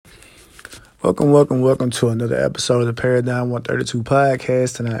Welcome to another episode of the Paradigm 132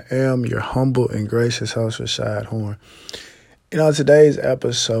 podcast, and I am your humble and gracious host, Rashad Horn. Today's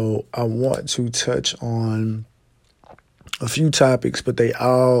episode, I want to touch on a few topics, but they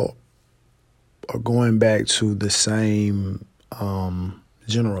all are going back to the same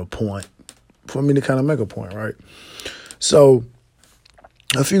general point for me to kind of make a point, right? So,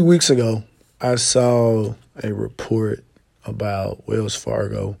 a few weeks ago, I saw a report about Wells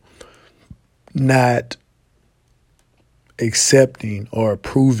Fargo not accepting or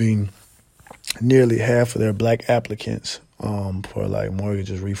approving nearly half of their black applicants for like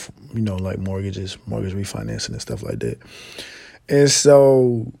mortgages, mortgage refinancing and stuff like that. And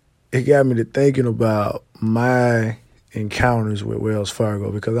so it got me to thinking about my encounters with Wells Fargo,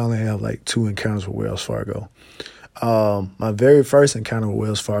 because I only have like 2 encounters with Wells Fargo. My very first encounter with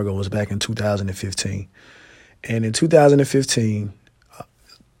Wells Fargo was back in 2015. And in 2015,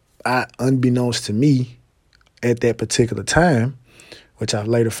 unbeknownst to me at that particular time, which I've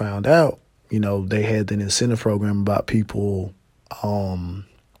later found out, they had an incentive program about people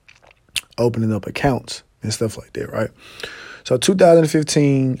opening up accounts and stuff like that, right? So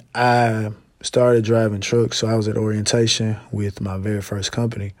 2015, I started driving trucks. So I was at orientation with my very first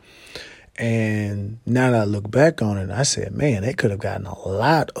company. And now that I look back on it, I said, man, they could have gotten a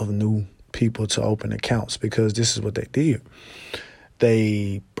lot of new people to open accounts, because this is what they did.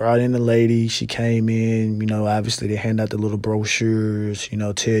 They brought in a lady. She came in, obviously they hand out the little brochures,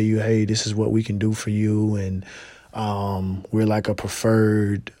 tell you, hey, this is what we can do for you. And we're like a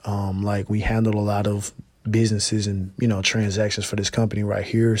preferred, we handle a lot of businesses and, transactions for this company right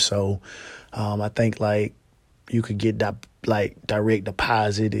here. So I think you could get direct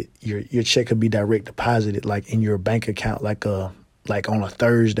deposited. Your check could be direct deposited in your bank account, like on a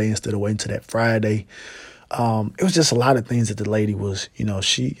Thursday instead of waiting till that Friday. It was just a lot of things that the lady was,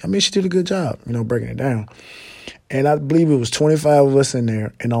 she did a good job, breaking it down. And I believe it was 25 of us in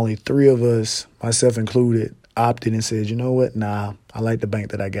there, and only 3 of us, myself included, opted and said, you know what? Nah, I like the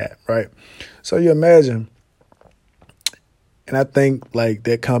bank that I got, right? So you imagine, and I think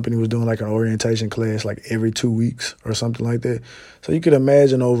that company was doing an orientation class every 2 weeks or something like that. So you could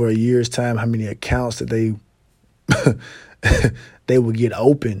imagine over a year's time how many accounts that they they would get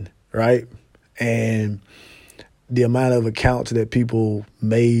open, right? And the amount of accounts that people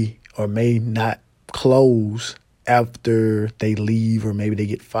may or may not close after they leave, or maybe they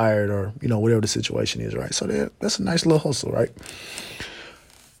get fired, or, whatever the situation is, right? So that's a nice little hustle, right?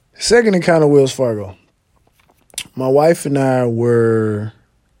 Second encounter, Wells Fargo. My wife and I were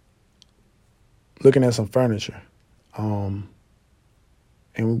looking at some furniture. And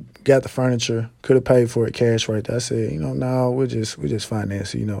we got the furniture, could have paid for it cash right there. I said, no, we'll just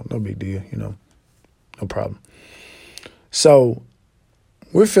finance it, no big deal, no problem. So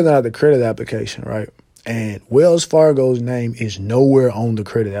we're filling out the credit application, right? And Wells Fargo's name is nowhere on the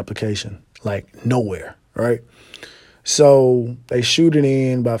credit application, nowhere, right? So they shoot it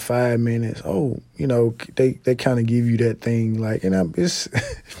in about 5 minutes. Oh, they kind of give you that thing, it's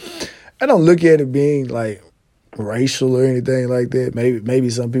I don't look at it being racial or anything like that. Maybe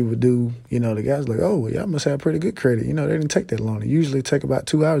some people do. The guy's like, oh, well, y'all must have pretty good credit. They didn't take that long. It usually take about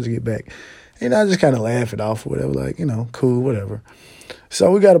 2 hours to get back. And I just kind of laugh it off or whatever, cool, whatever. So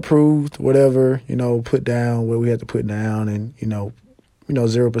we got approved, whatever, put down what we had to put down, and, 0%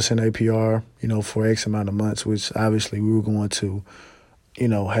 APR, for X amount of months, which obviously we were going to,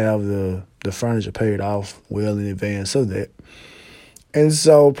 have the furniture paid off well in advance of that. And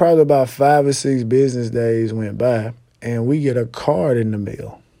so probably about 5 or 6 business days went by, and we get a card in the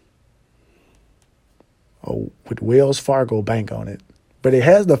mail with Wells Fargo Bank on it. But it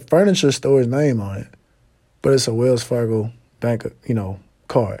has the furniture store's name on it, but it's a Wells Fargo Bank,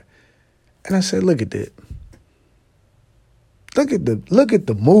 card. And I said, look at that. Look at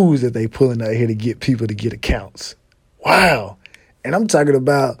the moves that they pulling out here to get people to get accounts. Wow. And I'm talking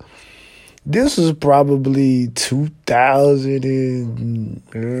about, this was probably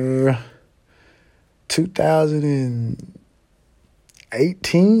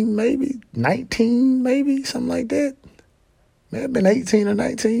 2018, maybe 19, maybe something like that. May have been 18 or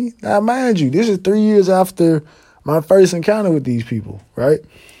 19. Now, mind you, this is 3 years after my first encounter with these people, right?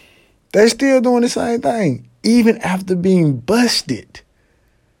 They're still doing the same thing, even after being busted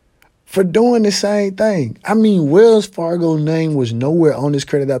for doing the same thing. Wells Fargo's name was nowhere on this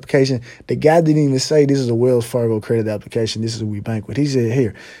credit application. The guy didn't even say this is a Wells Fargo credit application. This is who we bank with. He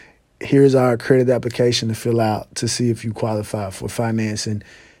said, here's our credit application to fill out to see if you qualify for financing.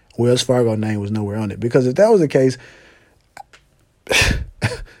 Wells Fargo name was nowhere on it. Because if that was the case,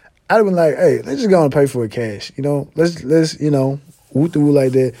 I'd have been like, hey, let's just go and pay for it cash. Let's woo-the-woo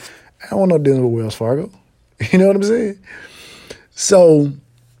like that. I don't want no dealing with Wells Fargo. You know what I'm saying? So,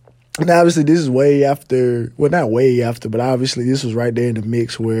 and obviously this is way after, well, not way after, but obviously this was right there in the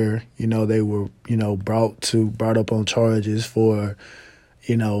mix where, they were, brought up on charges for,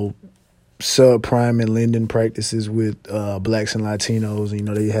 subprime and lending practices with blacks and Latinos.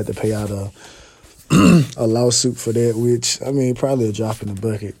 They had to pay out a lawsuit for that, which, probably a drop in the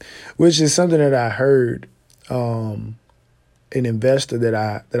bucket, which is something that I heard an investor that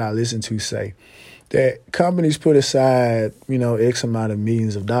I listened to say that companies put aside, X amount of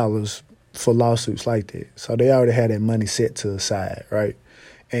millions of dollars for lawsuits like that. So they already had that money set to the side, right?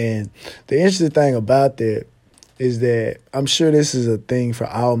 And the interesting thing about that is that I'm sure this is a thing for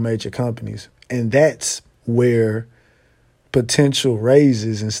all major companies, and that's where potential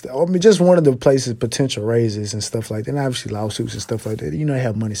raises and stuff. Just one of the places potential raises and stuff like that. And obviously lawsuits and stuff like that. They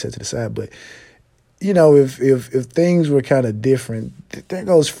have money set to the side, but if things were kind of different, there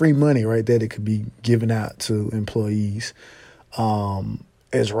goes free money right there that could be given out to employees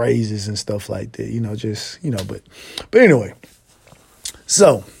as raises and stuff like that. But anyway.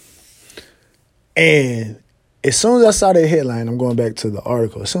 So, and as soon as I saw that headline, I'm going back to the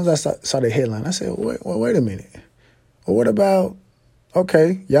article. As soon as I saw that headline, I said, wait a minute. Well, what about,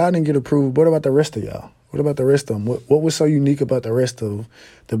 okay, y'all didn't get approved. What about the rest of y'all? What about the rest of them? What was so unique about the rest of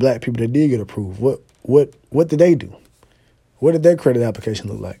the black people that did get approved? What did they do? What did their credit application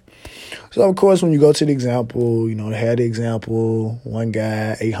look like? So, of course, when you go to the example, they had the example, one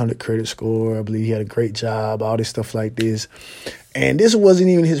guy, 800 credit score. I believe he had a great job, all this stuff like this. And this wasn't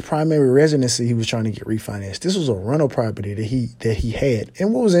even his primary residency he was trying to get refinanced. This was a rental property that he had.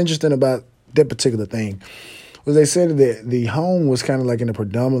 And what was interesting about that particular thing was they said that the home was kind of like in a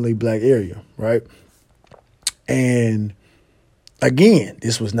predominantly black area, right? And again,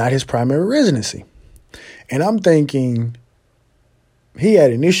 this was not his primary residency. And I'm thinking he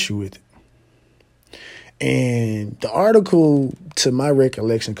had an issue with it. And the article, to my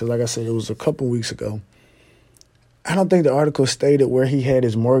recollection, because like I said, it was a couple weeks ago, I don't think the article stated where he had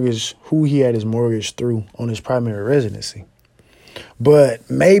his mortgage, who he had his mortgage through on his primary residency. But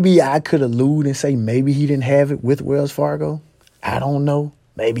maybe I could allude and say maybe he didn't have it with Wells Fargo. I don't know.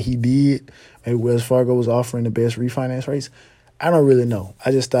 Maybe he did. Maybe Wells Fargo was offering the best refinance rates. I don't really know.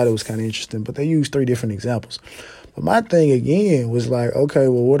 I just thought it was kind of interesting. But they used 3 different examples. But my thing again was like, okay,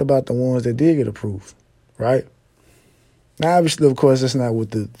 well, what about the ones that did get approved, right? Now, obviously, of course, that's not what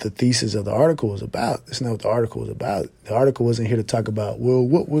the thesis of the article was about. That's not what the article was about. The article wasn't here to talk about, well,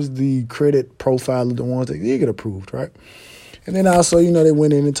 what was the credit profile of the ones that did get approved, right? And then also, they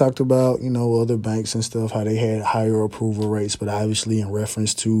went in and talked about, other banks and stuff, how they had higher approval rates, but obviously in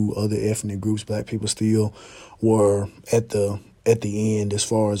reference to other ethnic groups, black people still were at the end as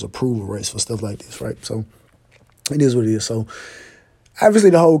far as approval rates for stuff like this, right? So it is what it is. So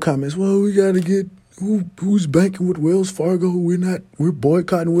obviously the whole comments, well, we got to get who's banking with Wells Fargo. We're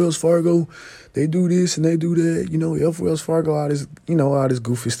boycotting Wells Fargo. They do this and they do that, F Wells Fargo, all this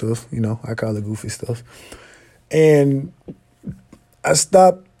goofy stuff, I call it goofy stuff. And I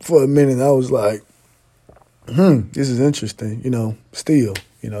stopped for a minute. I was like, this is interesting, still,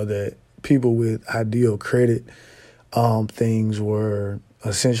 that people with ideal credit things were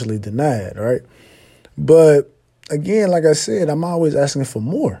essentially denied, right? But again, like I said, I'm always asking for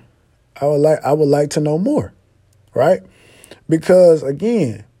more. I would like to know more, right? Because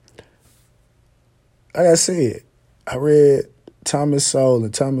again, like I said, I read Thomas Sowell,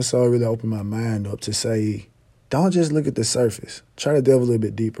 and Thomas Sowell really opened my mind up to say, don't just look at the surface. Try to delve a little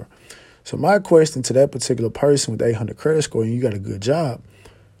bit deeper. So my question to that particular person with 800 credit score, and you got a good job,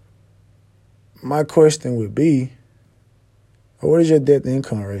 my question would be, what is your debt to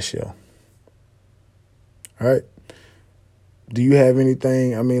income ratio? All right. Do you have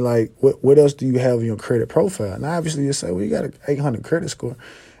anything? What else do you have in your credit profile? And obviously you say, well, you got an 800 credit score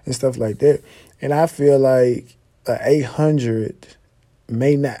and stuff like that. And I feel like an 800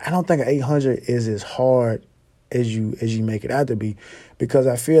 may not, I don't think an 800 is as hard as you make it out to be, because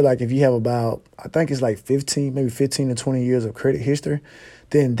I feel like if you have about, I think it's like 15 to 20 years of credit history,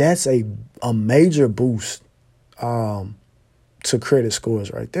 then that's a major boost to credit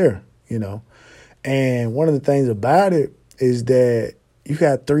scores right there, And one of the things about it is that you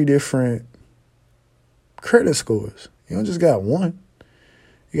got 3 different credit scores. You don't just got one.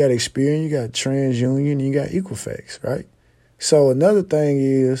 You got Experian, you got TransUnion, and you got Equifax, right? So another thing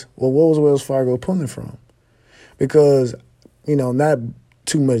is, well, what was Wells Fargo pulling from? Because, not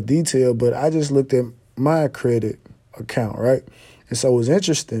too much detail, but I just looked at my credit account, right? And so what's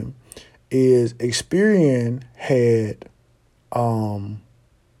interesting is Experian had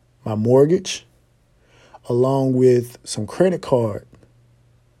my mortgage along with some credit card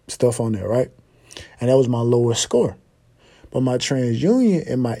stuff on there, right? And that was my lowest score. But my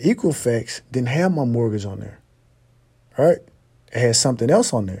TransUnion and my Equifax didn't have my mortgage on there, right? It had something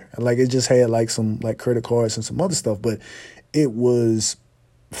else on there. Like it just had like some like credit cards and some other stuff, but it was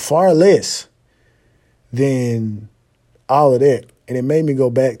far less than all of that. And it made me go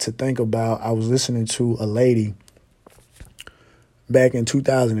back to think about, I was listening to a lady back in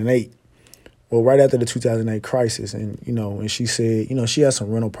 2008. Well, right after the 2008 crisis. And, and she said, she had some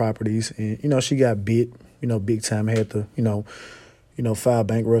rental properties and, she got bit, big time, had to, file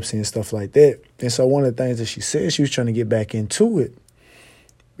bankruptcy and stuff like that. And so one of the things that she said, she was trying to get back into it,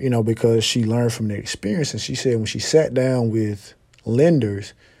 because she learned from the experience. And she said when she sat down with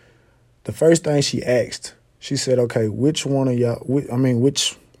lenders, the first thing she asked, she said, okay, which one of y'all,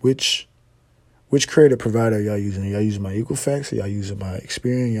 which credit provider are y'all using? Are y'all using my Equifax? Are y'all using my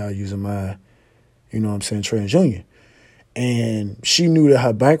Experian? Y'all using my, TransUnion? And she knew that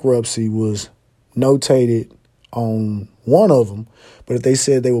her bankruptcy was notated on one of them. But if they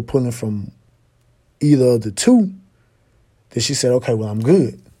said they were pulling from either of the two, then she said, okay, well, I'm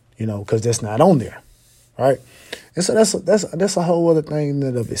good, because that's not on there, right? And so that's a whole other thing in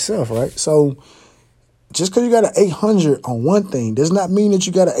and of itself, right? So just because you got an 800 on one thing does not mean that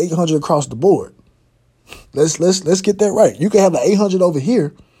you got an 800 across the board. Let's get that right. You can have an 800 over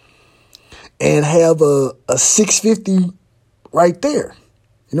here and have a 650 right there.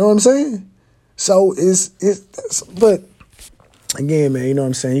 You know what I'm saying? So but again, man, you know what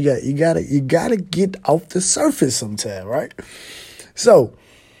I'm saying? You gotta get off the surface sometime, right? So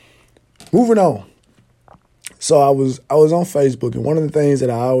moving on. So I was on Facebook, and one of the things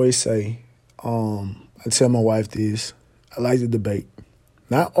that I always say, I tell my wife this, I like to debate.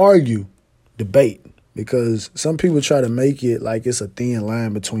 Not argue, debate. Because some people try to make it like it's a thin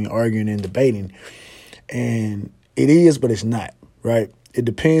line between arguing and debating. And it is, but it's not, right? It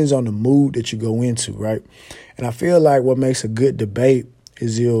depends on the mood that you go into, right? And I feel like what makes a good debate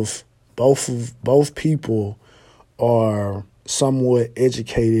is if both people are somewhat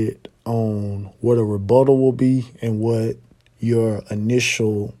educated on what a rebuttal will be and what your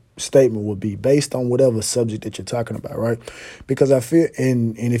initial statement would be based on whatever subject that you're talking about, right? Because I feel,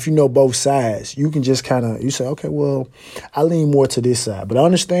 and if you know both sides, you can just you say, okay, well, I lean more to this side, but I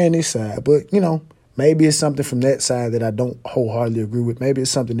understand this side. But, maybe it's something from that side that I don't wholeheartedly agree with. Maybe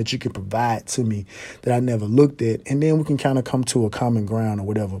it's something that you can provide to me that I never looked at. And then we can kind of come to a common ground or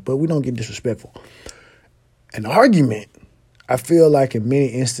whatever, but we don't get disrespectful. An argument, I feel like in many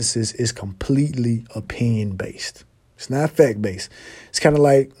instances, is completely opinion-based. It's not fact-based. It's kind of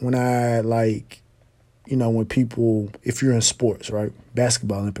like when when people, if you're in sports, right?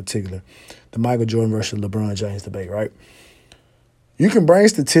 Basketball in particular, the Michael Jordan versus LeBron James debate, right? You can bring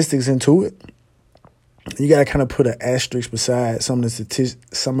statistics into it. You got to kind of put an asterisk beside some of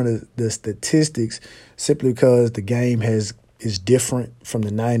the statistics simply because the game is different from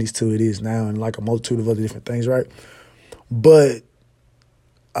the 90s to it is now and like a multitude of other different things, right? But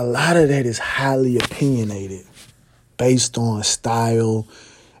a lot of that is highly opinionated, based on style,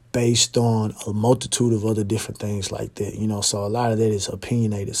 based on a multitude of other different things like that, So a lot of that is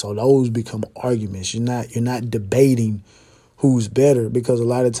opinionated. So those become arguments. You're not debating who's better because a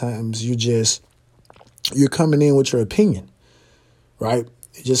lot of times you're coming in with your opinion, right?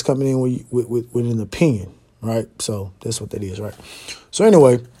 You're just coming in with an opinion, right? So that's what that is, right? So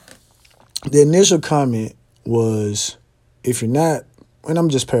anyway, the initial comment was, if you're not, and I'm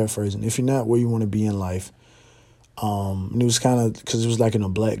just paraphrasing, if you're not where you want to be in life, and it was kind of, because it was like in a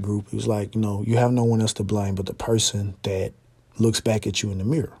black group, it was like, you have no one else to blame but the person that looks back at you in the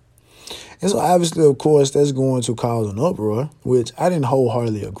mirror. And so obviously, of course, that's going to cause an uproar, which I didn't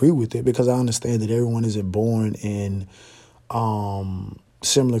wholeheartedly agree with it because I understand that everyone isn't born in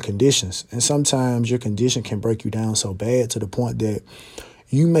similar conditions. And sometimes your condition can break you down so bad to the point that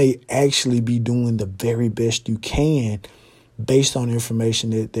you may actually be doing the very best you can based on the information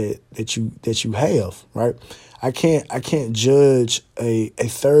that you have, right? I can't judge a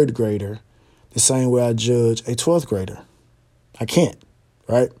third grader the same way I judge a 12th grader. I can't,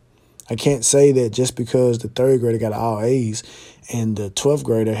 right? I can't say that just because the third grader got all A's and the 12th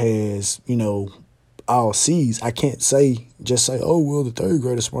grader has, all C's. I can't say, oh, well, the third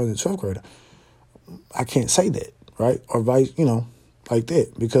grader is smarter than the 12th grader. I can't say that, right? Or vice, like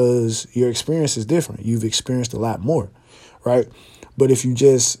that, because your experience is different. You've experienced a lot more, right? But if you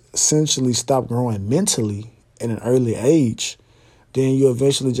just essentially stop growing mentally at an early age, then you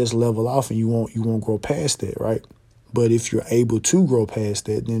eventually just level off and you won't grow past that, right? But if you're able to grow past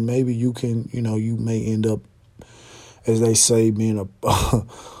that, then maybe you can, you may end up, as they say, being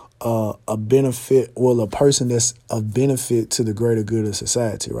a benefit, well, a person that's a benefit to the greater good of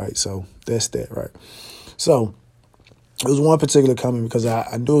society, right? So that's that, right? So it was one particular comment because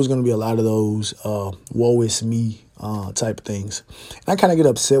I knew it was going to be a lot of those woe is me type of things. And I kind of get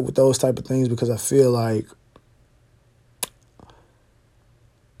upset with those type of things because I feel like,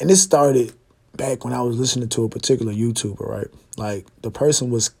 and this started back when I was listening to a particular YouTuber, right? Like the person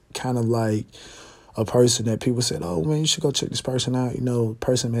was kind of like a person that people said, oh man, you should go check this person out. You know,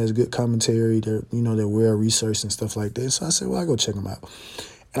 person has good commentary. They're well researched and stuff like that. So I said, well, I go check them out.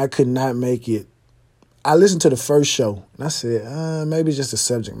 And I could not make it. I listened to the first show and I said, maybe it's just the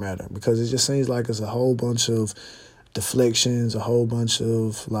subject matter because it just seems like it's a whole bunch of deflections, a whole bunch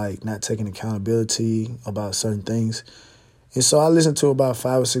of like not taking accountability about certain things. And so I listened to about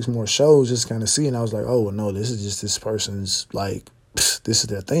 5 or 6 more shows just kind of see, and I was like, oh, no, this is just this person's like, this is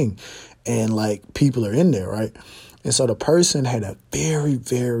their thing. And like people are in there, right? And so the person had a very,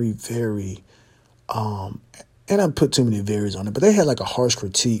 very, very, and I put too many varies on it, but they had like a harsh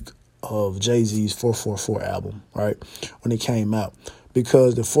critique of Jay-Z's 444 album, right? When it came out.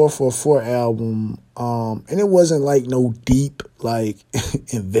 Because the 444 album, and it wasn't like no deep like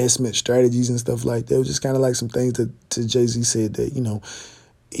investment strategies and stuff like that. It was just kind of like some things that Jay-Z said that,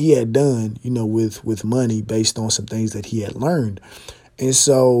 he had done, with money based on some things that he had learned. And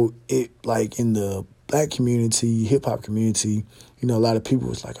so it like in the black community, hip hop community, a lot of people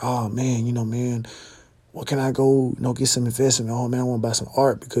was like, oh man, what can I go, get some investment? Oh man, I want to buy some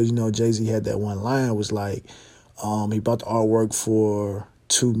art because, Jay-Z had that one line was like, he bought the artwork for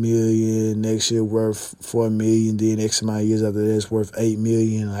 $2 million, next year worth $4 million, then X amount of years after that it's worth $8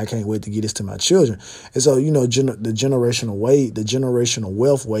 million. I can't wait to get this to my children. And so, the generational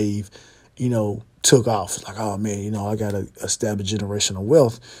wealth wave, took off. Like, oh man, I gotta establish generational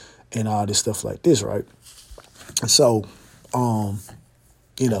wealth and all this stuff like this, right? So,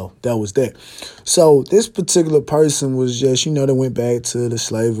 that was that. So this particular person was just, they went back to the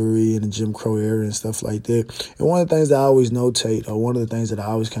slavery and the Jim Crow era and stuff like that. And one of the things that I always notate, or one of the things that I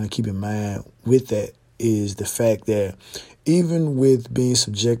always kind of keep in mind with that is the fact that even with being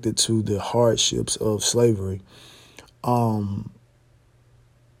subjected to the hardships of slavery, black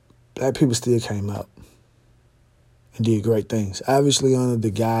people still came out and did great things. Obviously under the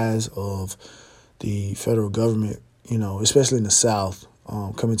guise of the federal government, especially in the South,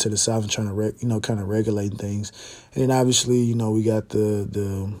 coming to the South and trying to, kind of regulate things. And then obviously, we got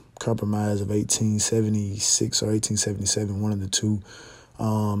the compromise of 1876 or 1877, one of the two,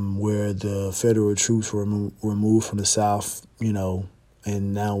 where the federal troops were removed from the South,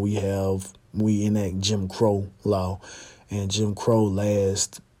 and now we enact Jim Crow law. And Jim Crow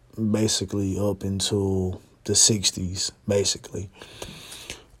lasts basically up until the 60s, basically.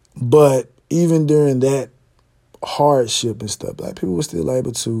 But even during that hardship and stuff, black people were still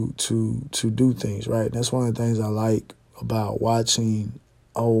able to do things, right? And that's one of the things I like about watching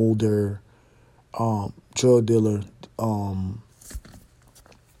older drug dealer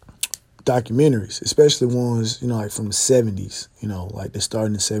documentaries, especially ones, like from the 70s, like they started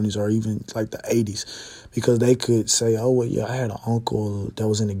in the 70s or even like the 80s, because they could say, oh, well, yeah, I had an uncle that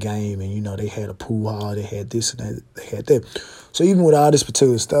was in the game and, they had a pool hall, they had this and that, they had that. So even with all this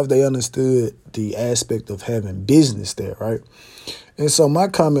particular stuff, they understood the aspect of having business there, right? And so my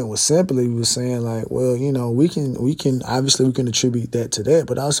comment was simply saying like, well, we can obviously we can attribute that to that,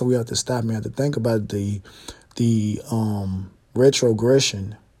 but also we have to stop and we have to think about the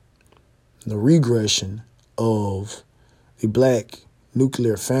retrogression, the regression of the black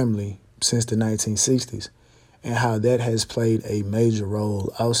nuclear family since the 1960s and how that has played a major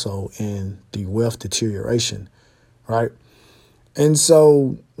role also in the wealth deterioration, right? And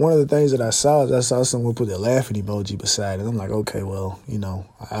so one of the things that I saw is I saw someone put a laughing emoji beside it. I'm like, okay, well,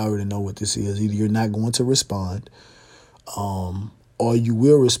 I already know what this is. Either you're not going to respond, or you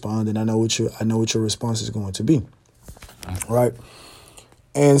will respond, and I know what your response is going to be, right?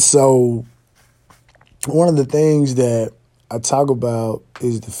 And so one of the things that I talk about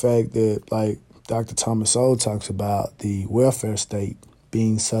is the fact that, like Dr. Thomas Sowell talks about the welfare state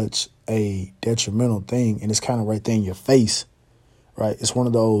being such a detrimental thing, and it's kind of right there in your face, right? It's one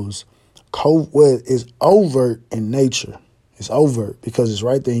of those it's overt in nature. It's overt because it's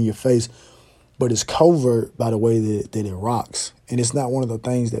right there in your face, but it's covert by the way that it rocks. And it's not one of the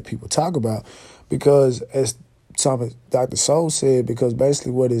things that people talk about because, as Dr. Sowell said, because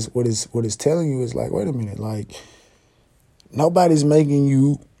basically what is telling you is like, wait a minute, like nobody's making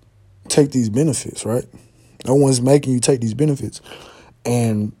you take these benefits, right? No one's making you take these benefits.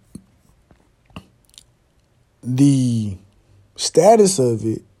 And the status of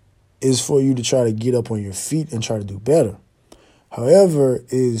it is for you to try to get up on your feet and try to do better. However,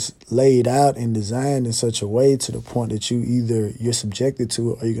 is laid out and designed in such a way to the point that you're subjected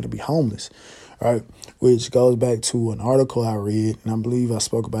to it or you're going to be homeless, right? Which goes back to an article I read, and I believe I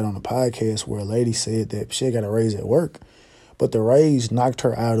spoke about it on a podcast where a lady said that she got a raise at work, but the raise knocked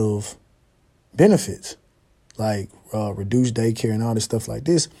her out of benefits, like reduced daycare and all this stuff like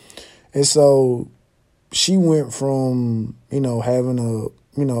this. And so she went from, having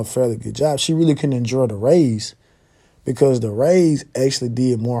a fairly good job. She really couldn't enjoy the raise because the raise actually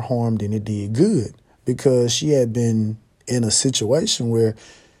did more harm than it did good, because she had been in a situation where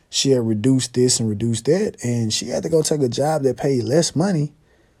she had reduced this and reduced that, and she had to go take a job that paid less money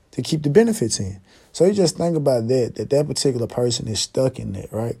to keep the benefits in. So you just think about that particular person is stuck in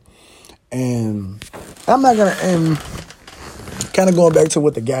that, right? And I'm not going to, and kind of going back to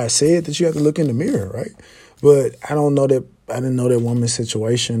what the guy said, that you have to look in the mirror, right? But I didn't know that woman's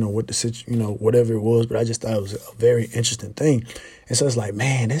situation or what whatever it was, but I just thought it was a very interesting thing. And so it's like,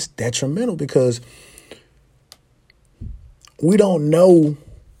 man, that's detrimental, because we don't know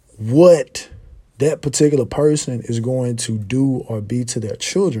what that particular person is going to do or be to their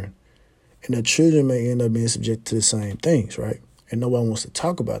children. And their children may end up being subject to the same things, right? And nobody wants to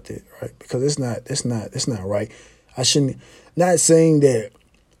talk about that, right? Because it's not right. I shouldn't, not saying that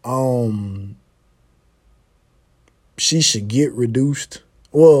she should get reduced.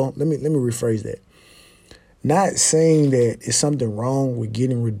 Well, let me rephrase that. Not saying that it's something wrong with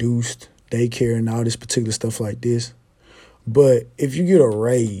getting reduced daycare and all this particular stuff like this. But if you get a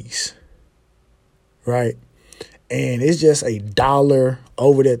raise, right, and it's just $1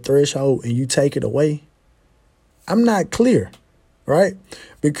 over that threshold and you take it away, I'm not clear, right?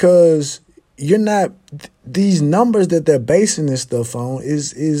 Because you're not, these numbers that they're basing this stuff on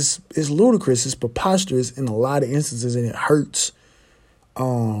is ludicrous. It's preposterous in a lot of instances, and it hurts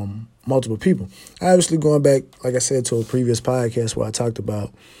multiple people. Obviously, going back, like I said, to a previous podcast where I talked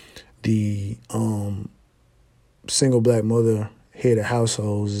about the single black mother head of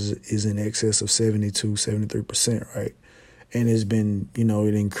households is in excess of 73%, right? And it's been,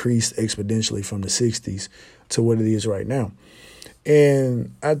 it increased exponentially from the 60s to what it is right now.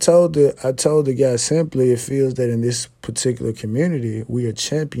 And I told the guy simply, it feels that in this particular community, we are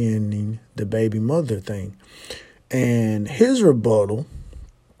championing the baby mother thing. And his rebuttal,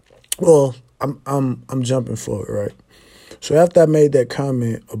 well, I'm jumping forward, right? So after I made that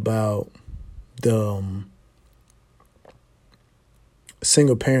comment about the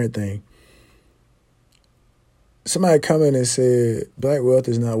single parent thing, somebody commented and said, black wealth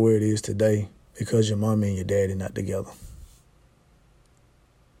is not where it is today because your mommy and your daddy not together.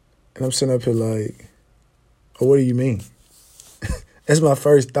 And I'm sitting up here like, oh, what do you mean? That's my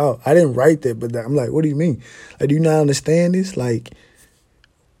first thought. I didn't write that, but I'm like, what do you mean? Like, do you not understand this? Like,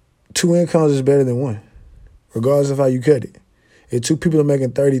 2 incomes is better than one, regardless of how you cut it. If 2 people are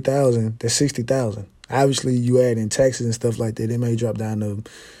making $30,000, that's $60,000. Obviously, you add in taxes and stuff like that, it may drop down to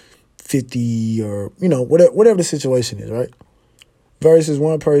 50 or, whatever the situation is, right? Versus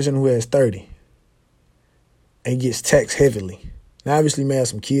one person who has 30 and gets taxed heavily. Now, obviously, you may have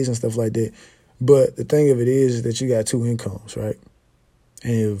some kids and stuff like that, but the thing of it is that you got 2 incomes, right?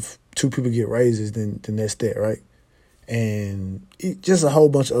 And if 2 people get raises, then that's that, right? And just a whole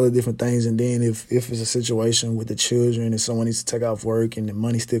bunch of other different things. And then if it's a situation with the children and someone needs to take off work and the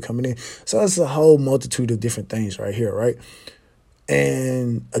money's still coming in. So it's a whole multitude of different things right here, right?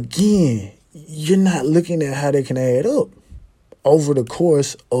 And again, you're not looking at how they can add up over the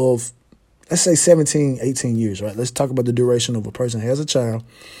course of, let's say 17, 18 years, right? Let's talk about the duration of a person who has a child,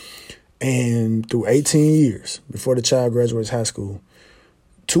 and through 18 years before the child graduates high school,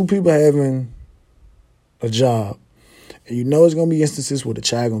 2 people having a job, and it's going to be instances where the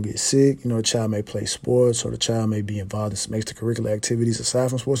child going to get sick. The child may play sports, or the child may be involved in some extracurricular activities aside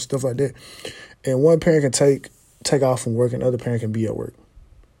from sports and stuff like that. And one parent can take off from work and the other parent can be at work,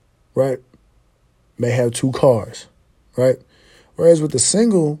 right? May have 2 cars, right? Whereas with the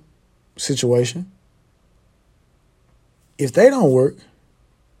single situation, if they don't work,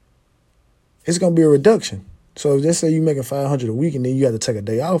 it's going to be a reduction. So if let's say you're making $500 a week and then you have to take a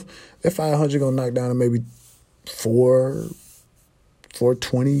day off, that $500 going to knock down to maybe $420,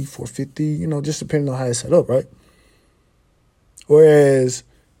 $450, just depending on how it's set up, right? Whereas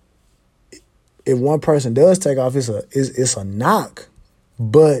if one person does take off, it's a knock,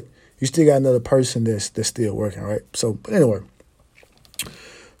 but you still got another person that's still working, right? So, but anyway.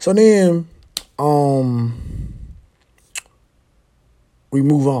 So then we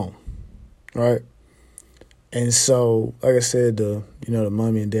move on, right? And so, like I said, the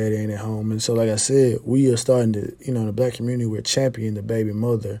mommy and daddy ain't at home. And so, like I said, we are starting to, in the black community, we're championing the baby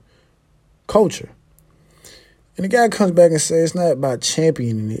mother culture. And the guy comes back and says it's not about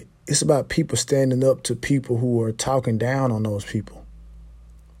championing it. It's about people standing up to people who are talking down on those people.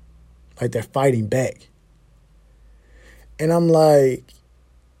 Like they're fighting back. And I'm like,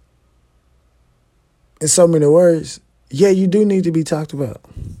 in so many words, yeah, you do need to be talked about.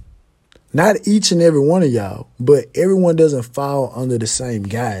 Not each and every one of y'all, but everyone doesn't fall under the same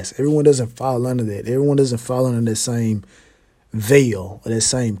guise. Everyone doesn't fall under that. Everyone doesn't fall under the same veil or that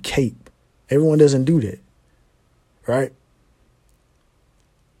same cape. Everyone doesn't do that, right?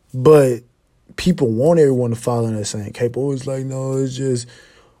 But people want everyone to fall under the same cape. Always like, no, it's just,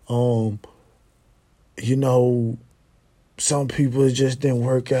 some people it just didn't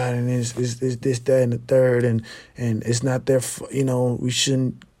work out, and it's this, that, and the third, and it's not their, we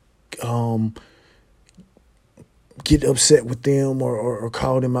shouldn't get upset with them or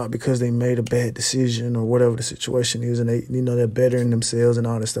call them out because they made a bad decision or whatever the situation is, and they, they're bettering themselves and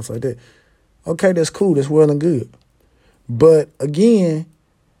all that stuff like that. Okay, that's cool. That's well and good. But again,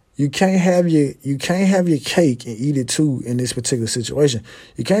 you can't have your cake and eat it too in this particular situation.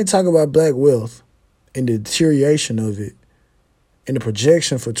 You can't talk about black wealth and the deterioration of it and the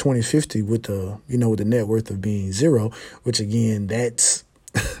projection for 2050 with the net worth of being zero, which again, that's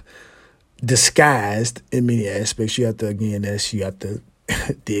disguised in many aspects. You have to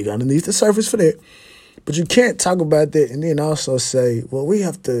dig underneath the surface for that. But you can't talk about that and then also say, well, we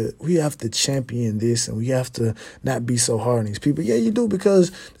have to champion this and we have to not be so hard on these people. Yeah, you do,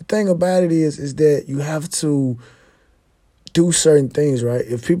 because the thing about it is that you have to do certain things, right?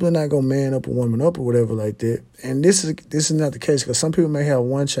 If people are not gonna man up or woman up or whatever like that, and this is not the case, because some people may have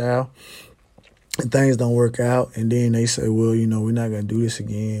one child and things don't work out, and then they say, well, we're not gonna do this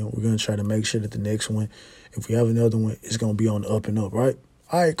again. We're gonna try to make sure that the next one, if we have another one, it's gonna be on the up and up, right?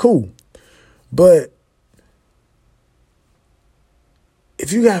 All right, cool. But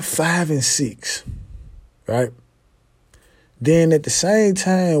if you got 5 and 6, right, then at the same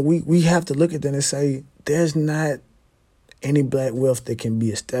time, we have to look at that and say, there's not any black wealth that can be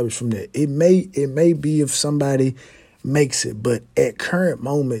established from that. It may be if somebody makes it, but at current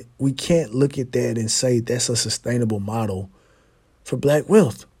moment, we can't look at that and say that's a sustainable model for black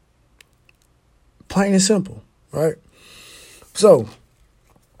wealth. Plain and simple, right? So,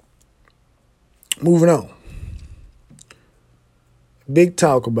 moving on. Big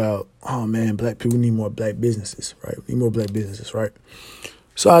talk about, oh man, black people need more black businesses, right? We need more black businesses, right?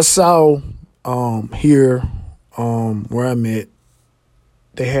 So I saw here where I'm at,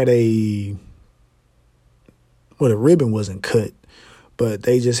 they had the ribbon wasn't cut, but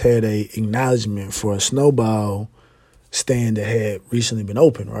they just had a acknowledgement for a Snowball stand that had recently been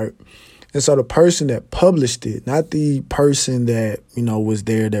opened, right? And so the person that published it, not the person that, was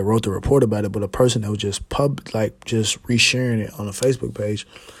there that wrote the report about it, but a person that was just just resharing it on a Facebook page,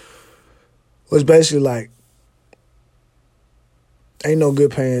 was basically like, ain't no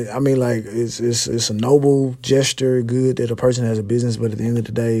good paying. I mean, like, it's a noble gesture, good that a person has a business, but at the end of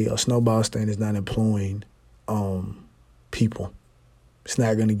the day, a Snowball stand is not employing people. It's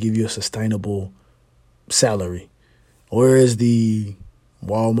not going to give you a sustainable salary. Whereas the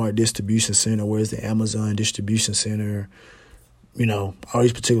Walmart distribution center, where's the Amazon distribution center, all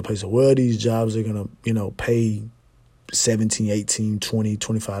these particular places, where these jobs are going to, pay $17, $18, $20,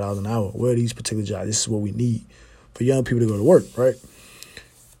 $25 an hour. Where are these particular jobs? This is what we need for young people to go to work, right?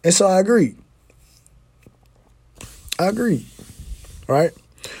 And so I agree, right?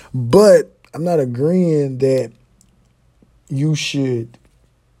 But I'm not agreeing that you should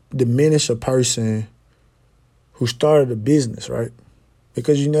diminish a person who started a business, right?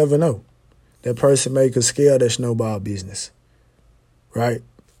 Because you never know. That person may could scale that Snowball business, right?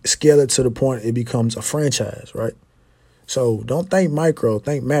 Scale it to the point it becomes a franchise, right? So don't think micro,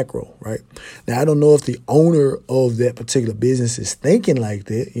 think macro, right? Now, I don't know if the owner of that particular business is thinking like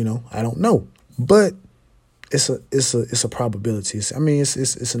that, I don't know. But it's a probability. It's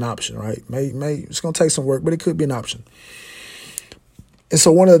an option, right? It's going to take some work, but it could be an option. And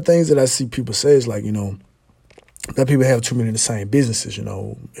so one of the things that I see people say is like, that people have too many of the same businesses,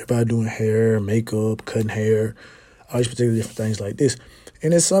 everybody doing hair, makeup, cutting hair, all these particular different things like this.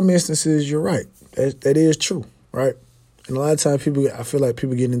 And in some instances, you're right. That is true, right? And a lot of times I feel like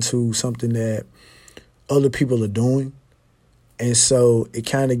people get into something that other people are doing. And so it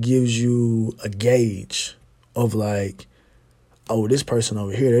kind of gives you a gauge of like, oh, this person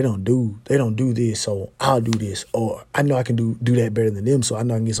over here, they don't do this, so I'll do this. Or I know I can do that better than them, so I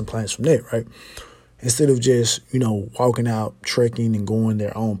know I can get some clients from that, right? Instead of just, walking out, trekking and going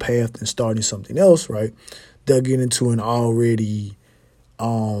their own path and starting something else, right? They'll get into an already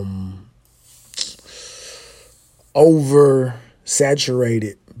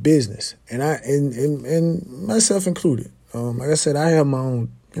oversaturated business, and and myself included. Like I said, I have my own,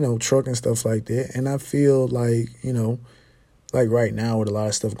 truck and stuff like that, and I feel like, like right now with a lot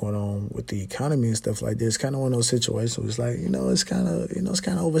of stuff going on with the economy and stuff like this, kind of one of those situations where it's like, it's kind of, it's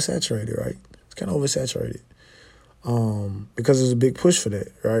kind of oversaturated, right? It's kind of oversaturated, because there's a big push for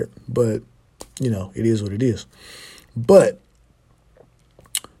that, right? But, it is what it is. But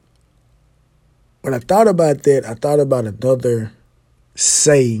when I thought about that, I thought about another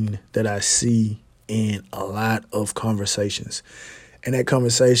saying that I see in a lot of conversations. And that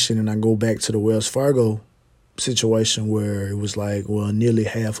conversation, and I go back to the Wells Fargo situation where it was like, well, nearly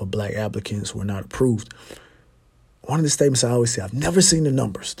half of black applicants were not approved. One of the statements I always say, I've never seen the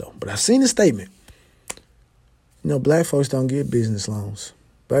numbers though, but I've seen the statement. Black folks don't get business loans.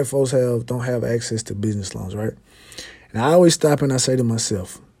 Black folks don't have access to business loans, right? And I always stop and I say to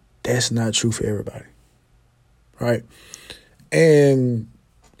myself, that's not true for everybody, right? And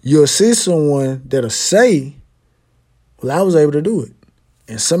you'll see someone that'll say, well, I was able to do it.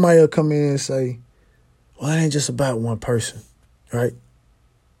 And somebody will come in and say, well, it ain't just about one person, right?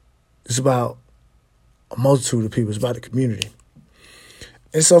 It's about a multitude of people. It's about the community.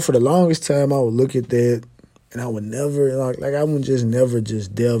 And so for the longest time, I would look at that and I would never, I would just never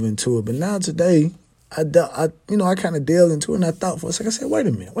just delve into it. But now today, I kind of delved into it and I thought for a second, I said, wait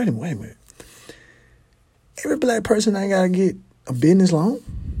a minute. Every black person ain't got to get a business loan.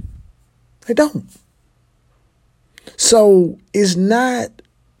 They don't. So it's not,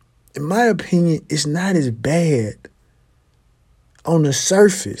 in my opinion, it's not as bad on the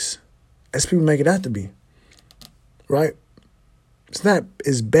surface as people make it out to be, right? It's not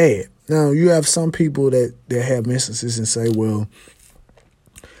as bad. Now, you have some people that have instances and say, well,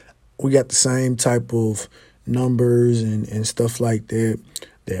 we got the same type of numbers and stuff like that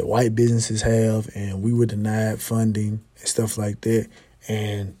white businesses have, and we were denied funding and stuff like that.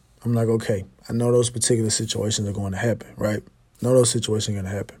 And I'm like, okay, I know those particular situations are going to happen, right? I know those situations are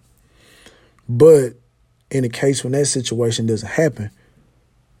going to happen. But in the case when that situation doesn't happen,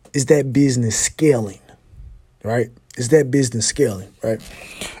 is that business scaling, right? Is that business scaling, right?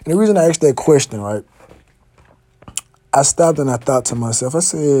 And the reason I asked that question, right, I stopped and I thought to myself, I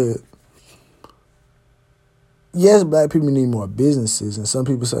said, yes, black people need more businesses. And some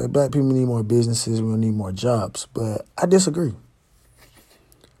people say black people need more businesses, we need more jobs. But I disagree.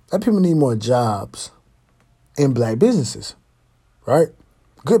 Black people need more jobs in black businesses, right?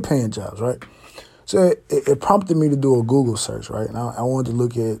 Good paying jobs, right? So it prompted me to do a Google search, right? And I wanted to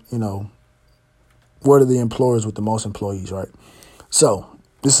look at, what are the employers with the most employees, right? So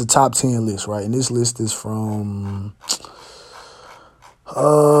this is a top 10 list, right? And this list is from,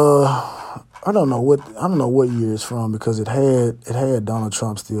 I don't know what year it's from because it had Donald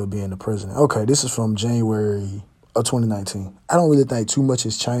Trump still being the president. Okay, this is from January of 2019. I don't really think too much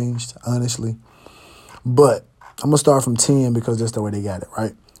has changed, honestly. But I'm going to start from 10 because that's the way they got it,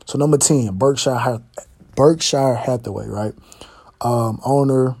 right? So number 10, Berkshire Hathaway, right?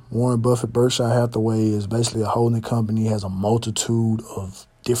 Owner, Warren Buffett. Berkshire Hathaway is basically a holding company, has a multitude of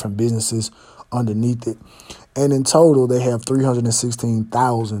different businesses underneath it. And in total, they have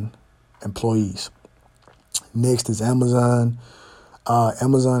 316,000 employees. Next is Amazon.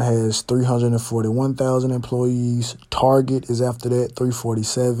 Amazon has 341,000 employees. Target is after that,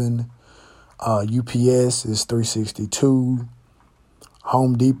 347. UPS is 362.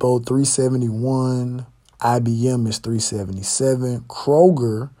 Home Depot, 371. IBM is 377.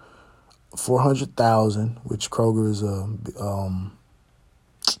 Kroger, 400,000, which Kroger is a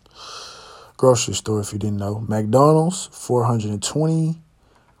grocery store, if you didn't know. McDonald's, 420.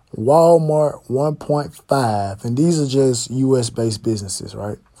 Walmart, 1.5. And these are just U.S.-based businesses,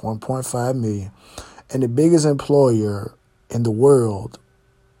 right? 1.5 million. And the biggest employer in the world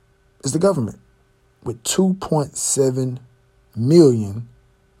is the government with 2.7 million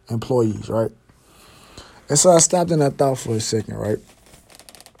employees, right? And so I stopped and I thought for a second, right?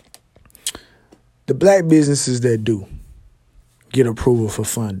 The black businesses that do get approval for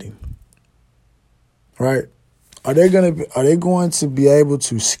funding, right? Are they going to be able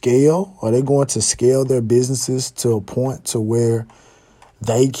to scale? Are they going to scale their businesses to a point to where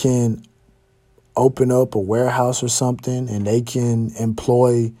they can open up a warehouse or something and they can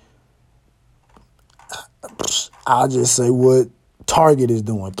employ, I'll just say what Target is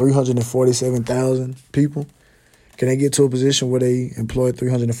doing, 347,000 people? Can they get to a position where they employ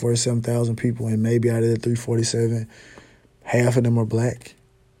 347,000 people and maybe out of the 347, half of them are black,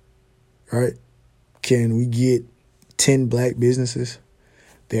 right? Can we get 10 black businesses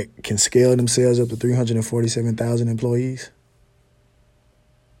that can scale themselves up to 347,000 employees?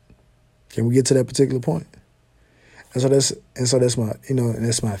 Can we get to that particular point? And so that's my, and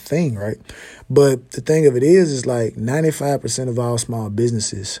that's my thing, right? But the thing of it is like 95% of all small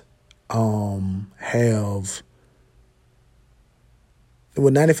businesses have,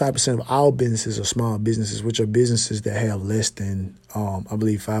 well, 95% of all businesses are small businesses, which are businesses that have less than, I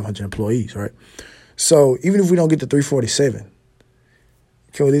believe, 500 employees, right? So even if we don't get to 347,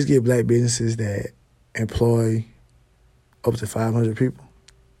 can we at least get black businesses that employ up to 500 people?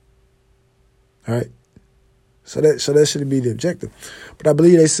 All right. So that should be the objective. But I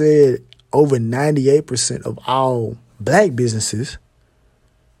believe they said over 98% of all black businesses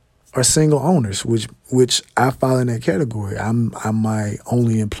are single owners, which I fall in that category. I'm my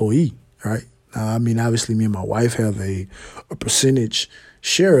only employee, right? Now, I mean, obviously, me and my wife have a percentage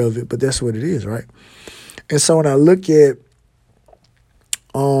share of it, but that's what it is, right? And so when I look at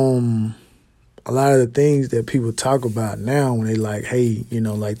a lot of the things that people talk about now, when they like, hey,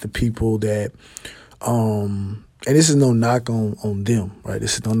 like the people that, and this is no knock on them, right?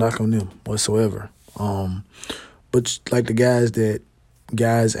 This is no knock on them whatsoever. But like the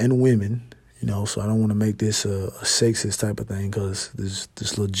guys and women, so I don't want to make this a sexist type of thing, because this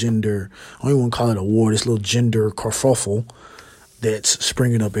little gender, I don't even want to call it a war, this little gender kerfuffle that's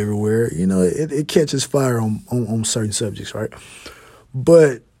springing up everywhere. It catches fire on certain subjects, right?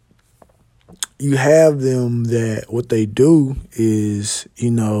 But you have them that what they do is,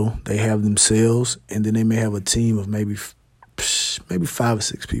 they have themselves, and then they may have a team of maybe 5 or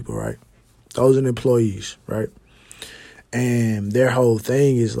 6 people, right? Those are the employees, right? And their whole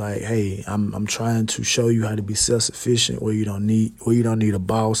thing is like, hey, I'm trying to show you how to be self-sufficient where you don't need a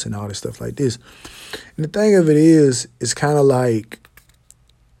boss and all this stuff like this. And the thing of it is, it's kind of like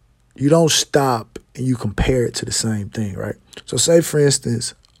you don't stop and you compare it to the same thing, right? So say, for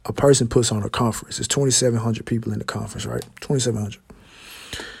instance, a person puts on a conference. It's 2,700 people in the conference, right? 2,700.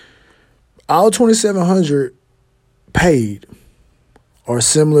 All 2,700 paid are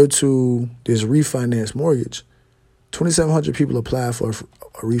similar to this refinance mortgage. 2,700 people apply for a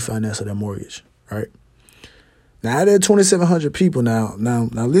refinance of their mortgage, right? Now, there are 2,700 people. Now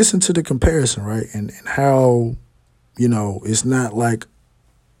listen to the comparison, right? And how, it's not like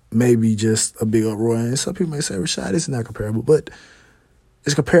maybe just a big uproar. And some people may say, Rashad, this is not comparable, but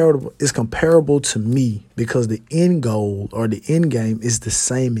it's comparable. It's comparable to me because the end goal or the end game is the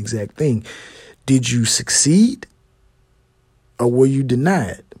same exact thing. Did you succeed or were you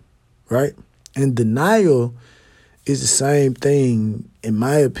denied, right? And denial is the same thing, in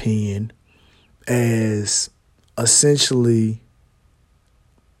my opinion, as essentially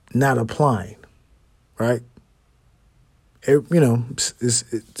not applying, right? It's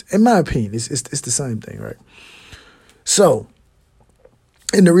in my opinion, it's the same thing, right? So,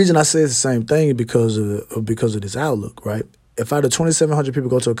 and the reason I say it's the same thing is because of this outlook, right? If out of 2,700 people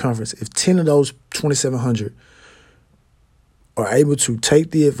go to a conference, if 10 of those 2,700 are able to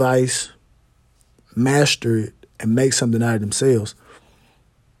take the advice, master it, and make something out of themselves,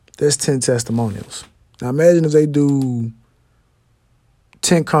 there's 10 testimonials. Now imagine if they do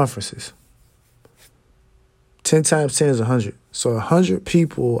 10 conferences. 10 times 10 is 100. So 100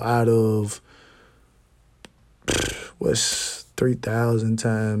 people out of, what's 3,000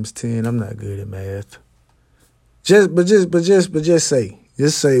 times 10? I'm not good at math. Just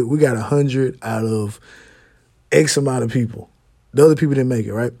say we got 100 out of X amount of people. The other people didn't make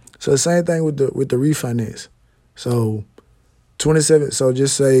it, right? So the same thing with the refinance. So 27. So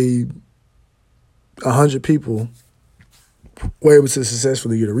just say 100 people were able to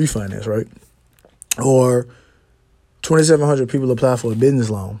successfully get a refinance, right? Or 2,700 people apply for a business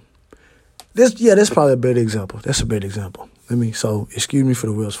loan. That's probably a better example. That's a better example. So excuse me for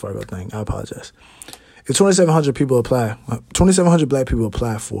the Wells Fargo thing. I apologize. If 2,700 people apply, 2,700 black people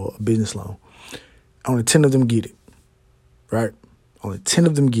apply for a business loan, only 10 of them get it, right? Only 10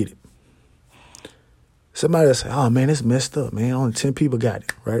 of them get it. Somebody will say, oh, man, it's messed up, man. Only 10 people got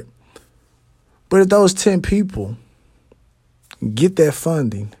it, right? But if those 10 people get that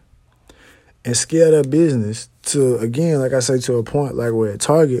funding and scale their business to, again, like I say, to a point like where at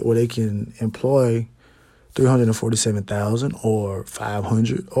Target, where they can employ 347,000 or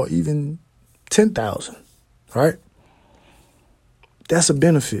 500 or even 10,000, right? That's a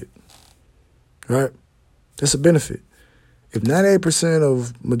benefit, right? That's a benefit. If 98%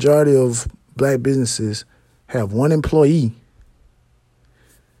 of majority of black businesses have one employee,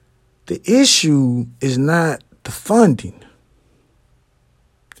 the issue is not the funding.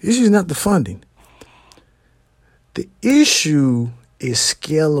 The issue is not the funding. The issue is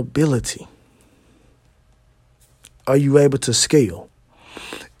scalability. Are you able to scale?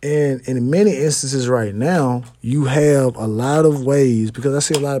 And in many instances right now, you have a lot of ways, because I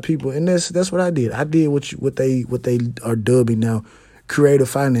see a lot of people, and that's what I did. I did what they are dubbing now creative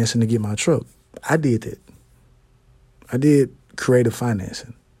financing to get my truck. I did that. I did creative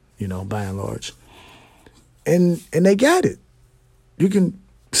financing, by and large. And they got it.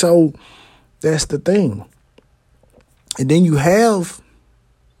 So that's the thing. And then you have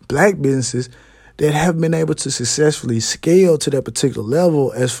black businesses that have been able to successfully scale to that particular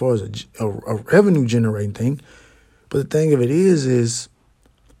level as far as a revenue generating thing. But the thing of it is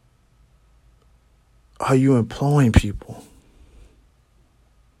are you employing people?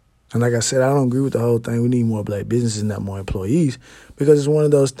 And like I said, I don't agree with the whole thing. We need more black businesses, not more employees, because it's one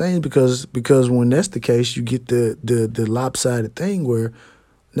of those things. Because when that's the case, you get the lopsided thing where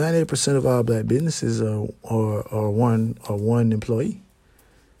 98% of all black businesses are one employee.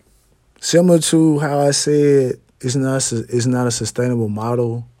 Similar to how I said it's not a sustainable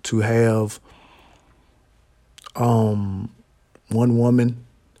model to have one woman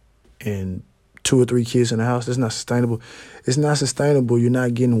and 2 or 3 kids in the house. It's not sustainable. It's not sustainable. You're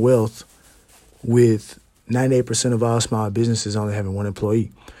not getting wealth with 98% of all small businesses only having one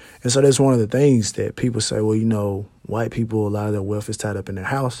employee. And so that's one of the things that people say, well, white people, a lot of their wealth is tied up in their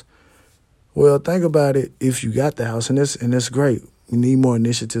house. Well, think about it. If you got the house, and that's great. We need more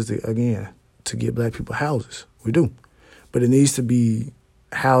initiatives to get black people houses. We do. But it needs to be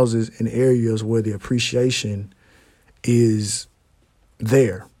houses in areas where the appreciation is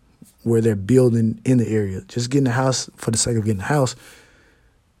there, where they're building in the area. Just getting a house for the sake of getting a house,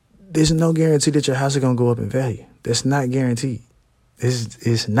 there's no guarantee that your house is going to go up in value. That's not guaranteed.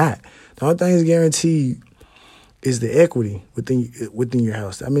 It's not. The only thing that's guaranteed is the equity within your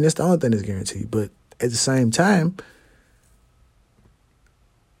house. I mean, that's the only thing that's guaranteed. But at the same time,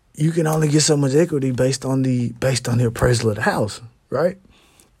 you can only get so much equity based on the appraisal of the house, right?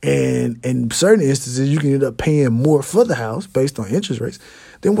 And in certain instances, you can end up paying more for the house based on interest rates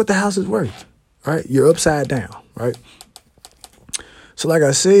than what the house is worth, right? You're upside down, right? So like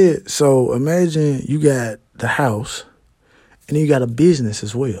I said, so imagine you got the house and then you got a business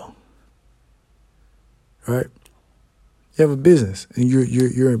as well, right? You have a business and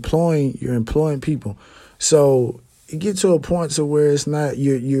you're employing people. So you get to a point to where it's not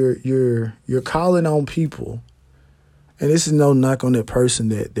you're calling on people, and this is no knock on that person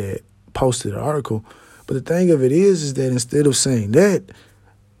that posted the article, but the thing of it is that instead of saying that,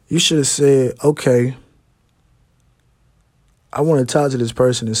 you should have said, okay, I want to talk to this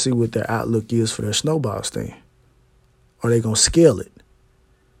person and see what their outlook is for their snowball stand. Are they gonna scale it?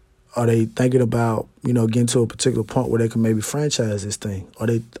 Are they thinking about getting to a particular point where they can maybe franchise this thing? Are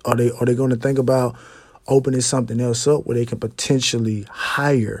they going to think about opening something else up where they can potentially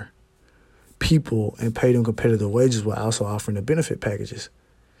hire people and pay them competitive wages while also offering the benefit packages?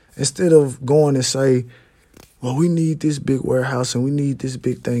 Instead of going and say, well, we need this big warehouse and we need this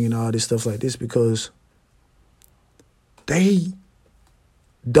big thing and all this stuff like this, because they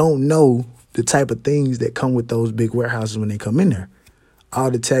don't know the type of things that come with those big warehouses when they come in there. All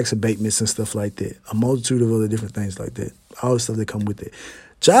the tax abatements and stuff like that, a multitude of other different things like that, all the stuff that come with it.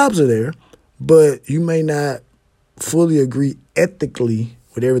 Jobs are there, but you may not fully agree ethically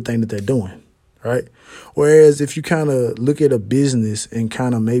with everything that they're doing, right? Whereas if you kind of look at a business and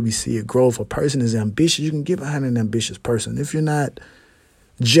kind of maybe see it grow, if a person is ambitious, you can get behind an ambitious person. If you're not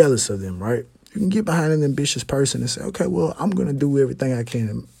jealous of them, right? You can get behind an ambitious person and say, okay, well, I'm going to do everything I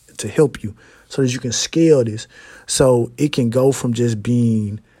can to help you so that you can scale this, so it can go from just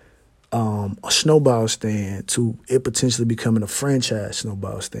being a snowball stand to it potentially becoming a franchise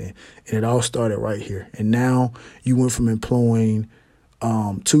snowball stand. And it all started right here. And now you went from employing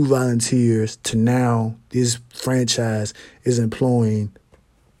 2 volunteers to now this franchise is employing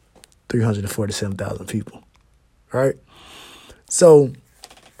 347,000 people, right? So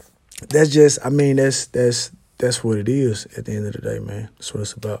that's just, that's what it is at the end of the day, man. That's what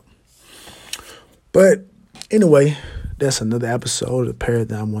it's about. But anyway, that's another episode of the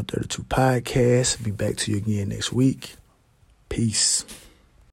Paradigm 132 podcast. Be back to you again next week. Peace.